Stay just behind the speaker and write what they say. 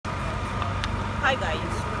Hi guys,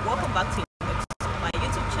 welcome back to my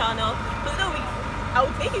YouTube channel. Today I will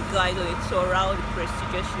take you guys on a tour around the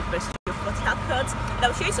prestigious University of Port Harcourt, and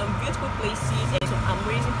I'll show you some beautiful places and some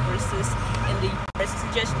amazing places in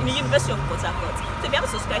the University of Port Harcourt. So if you haven't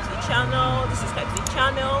subscribed to the channel, do subscribe to the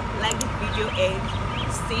channel, like the video, and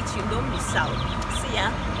stay tuned, don't miss out. See ya.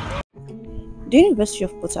 The University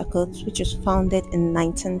of Port Harcourt, which was founded in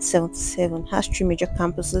 1977, has three major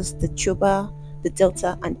campuses: the Chuba, the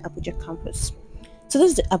Delta, and Abuja campus. So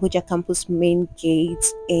this is the Abuja campus main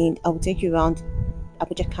gate, and I will take you around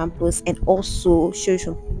Abuja campus and also show you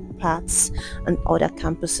some parts and other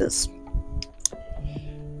campuses.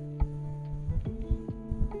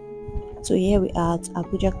 So here we are at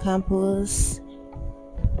Abuja campus.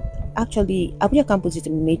 Actually, Abuja campus is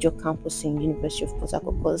a major campus in University of Port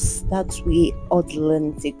Harcourt because that's where all the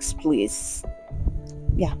learning takes place.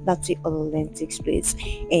 Yeah, that's where all the learning takes place,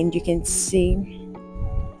 and you can see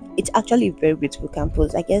it's actually a very beautiful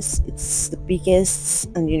campus. I guess it's the biggest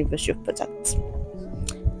in the University of Port Harcourt.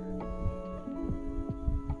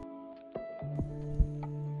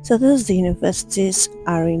 So this is the university's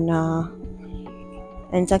arena,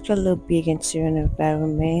 and it's actually a big interior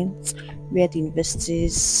environment where the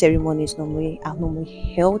university's ceremonies are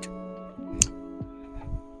normally held.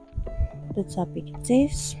 That's how big it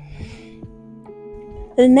is.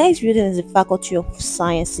 The next building is the Faculty of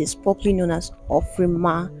Sciences, popularly known as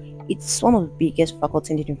Ofrima. It's one of the biggest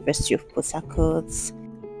faculties in the University of Port Harcourt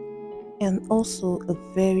and also a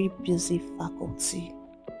very busy faculty.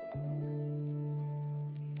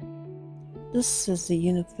 This is the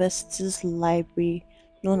university's library,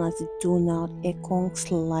 known as the Donald Ekong's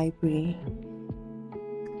Library.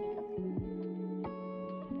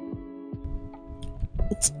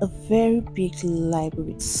 It's a very big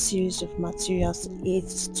library with a series of materials to aid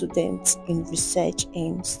students in research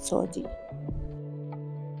and study.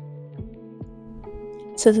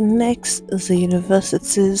 So the next is the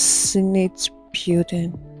university's Senate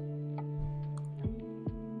building.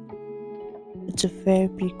 It's a very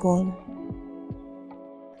big one.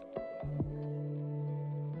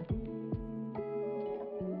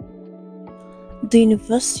 The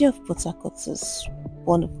University of Port Harcourt is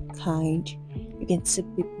one of a kind. You can see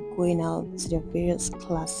people going out to their various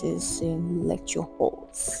classes in lecture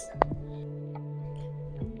halls.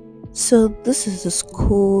 So this is the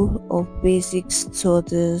School of Basic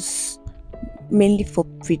Studies, mainly for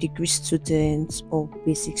pre-degree students or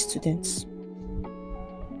basic students.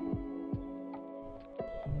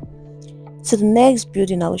 So the next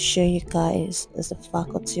building I will show you guys is the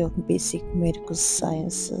Faculty of Basic Medical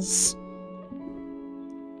Sciences.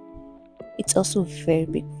 It's also a very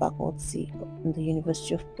big faculty in the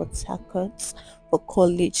University of Port Harcourt for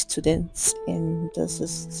college students and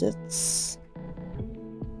associates.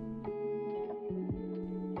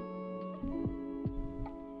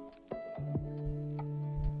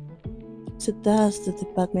 So that's the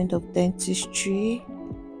Department of Dentistry,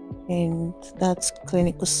 and that's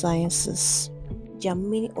Clinical Sciences. There are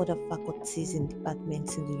many other faculties and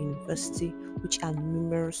departments in the university which are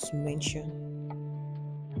numerous to mention.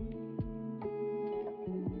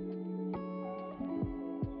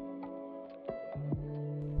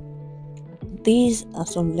 These are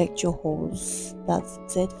some lecture halls. That's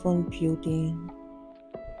Z-Phone building.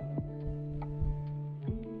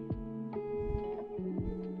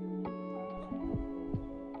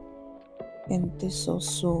 And this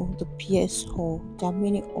also the PS Hall. There are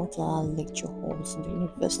many other lecture halls in the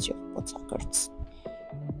University of Port Harcourt.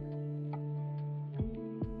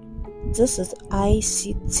 This is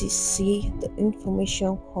ICTC, the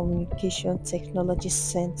Information Communication Technology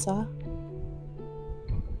Center.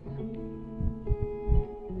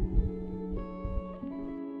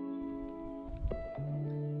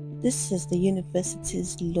 This is the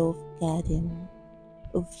university's Love Garden,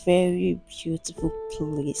 a very beautiful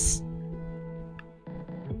place.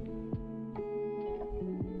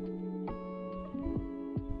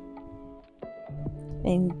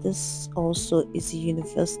 And this also is the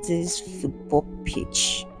university's football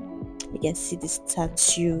pitch. You can see the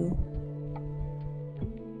statue.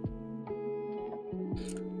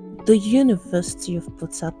 The University of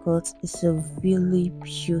Port Harcourt is a really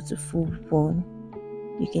beautiful one.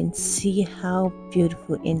 You can see how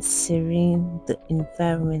beautiful and serene the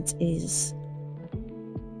environment is.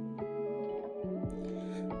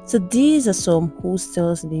 So these are some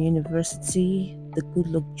hostels in the university: the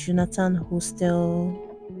Goodluck Jonathan Hostel,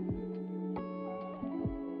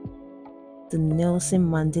 the Nelson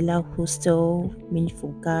Mandela Hostel, mainly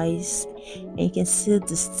for guys, and you can see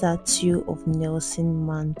the statue of Nelson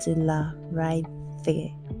Mandela right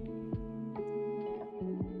there.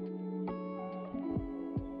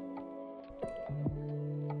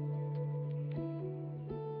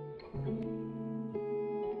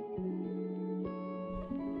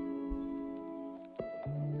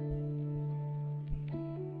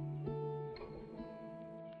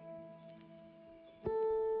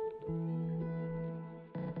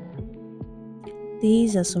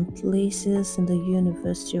 These are some places in the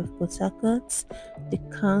University of Port Harcourt: the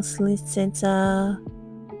Counseling Center,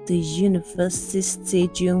 the University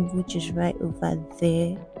Stadium, which is right over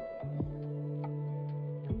there.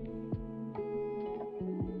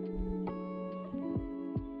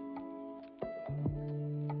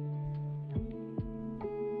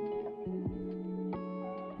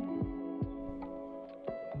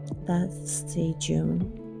 That's the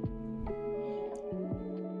stadium.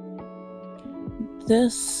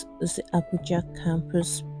 This is the Abuja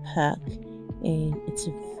Campus Park, and it's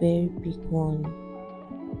a very big one.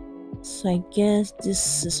 So I guess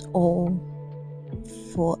this is all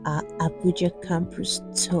for our Abuja Campus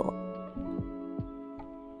tour.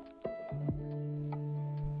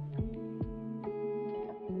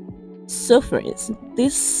 So friends,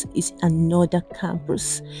 this is another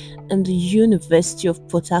campus in the University of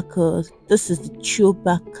Port Harcourt. This is the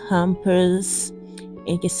Chuba campus, and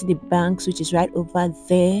you can see the banks, which is right over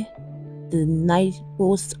there, the night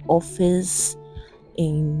post office,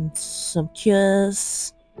 and some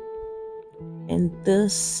kiosks. And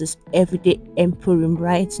this is Everyday Emporium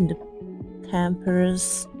right in the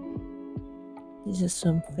campus. These are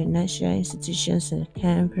some financial institutions in the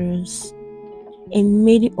campus, and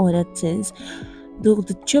many other things. Though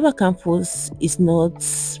the Chuba campus is not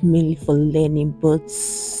mainly for learning, but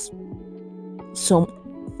some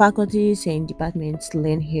faculties and departments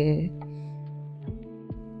learn here.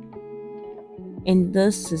 And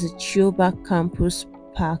this is a Chuba campus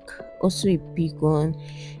park, also a big one.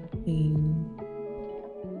 And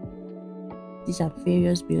these are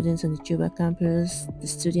various buildings on the Chuba campus, the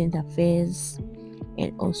student affairs,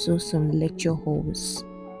 and also some lecture halls.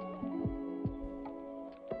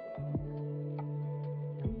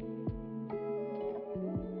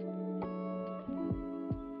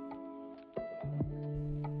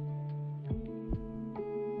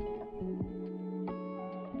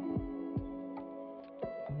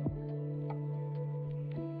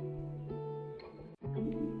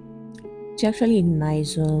 It's actually a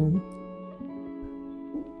nice one.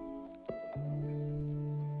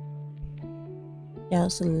 There are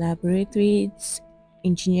also laboratories,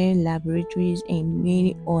 engineering laboratories, and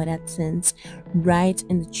many other things right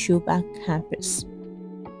in the Chuba campus.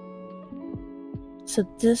 So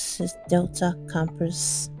this is Delta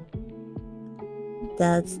campus.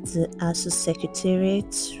 That's the ASU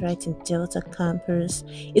Secretariat right in Delta campus.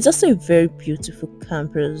 It's also a very beautiful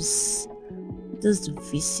campus. This is the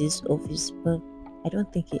VC's office, but I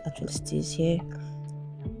don't think it actually stays here.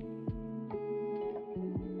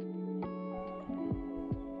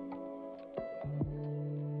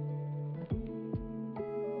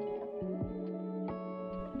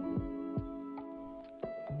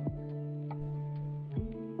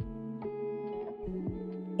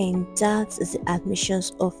 And that is the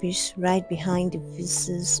admissions office right behind the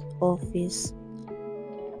VC's office.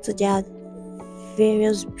 So there are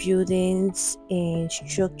various buildings and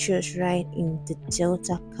structures right in the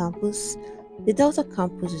Delta campus. The Delta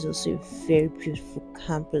campus is also a very beautiful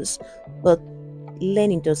campus, but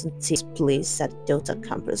learning doesn't take place at the Delta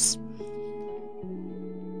campus.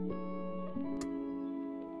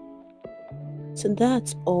 So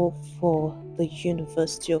that's all for the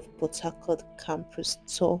University of Port Harcourt campus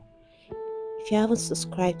tour. If you haven't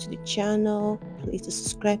subscribed to the channel, please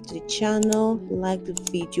subscribe to the channel, like the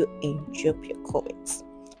video, and drop your comments.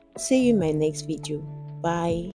 See you in my next video. Bye.